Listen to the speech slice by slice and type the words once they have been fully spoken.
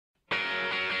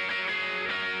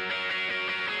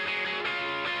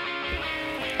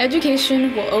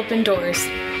Education will open doors.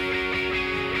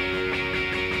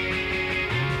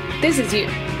 This is you.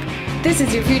 This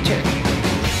is your future.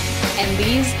 And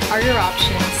these are your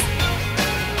options.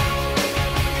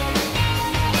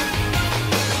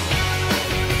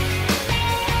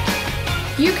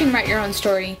 You can write your own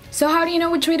story, so how do you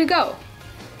know which way to go?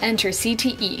 Enter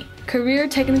CTE, Career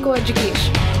Technical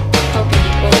Education, helping you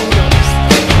open doors.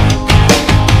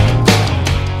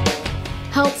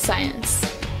 Health Science.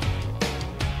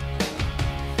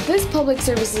 This public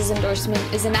services endorsement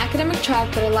is an academic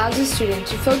track that allows a student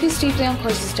to focus deeply on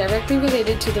courses directly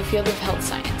related to the field of health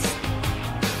science.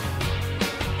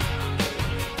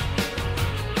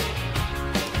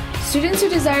 Students who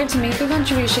desire to make a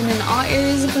contribution in all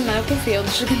areas of the medical field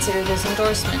should consider this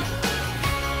endorsement.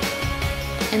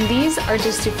 And these are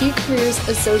just a few careers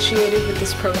associated with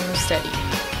this program of study.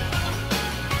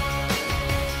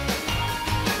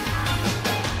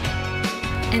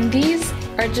 And these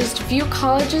are just a few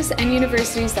colleges and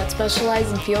universities that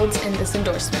specialize in fields in this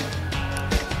endorsement.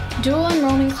 Dual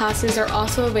enrollment classes are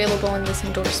also available in this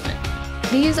endorsement.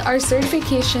 These are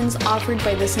certifications offered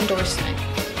by this endorsement.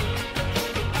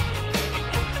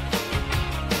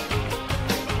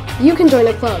 You can join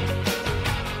a club.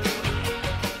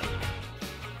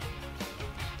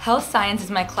 Health science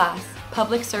is my class.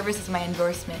 Public service is my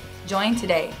endorsement. Join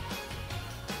today.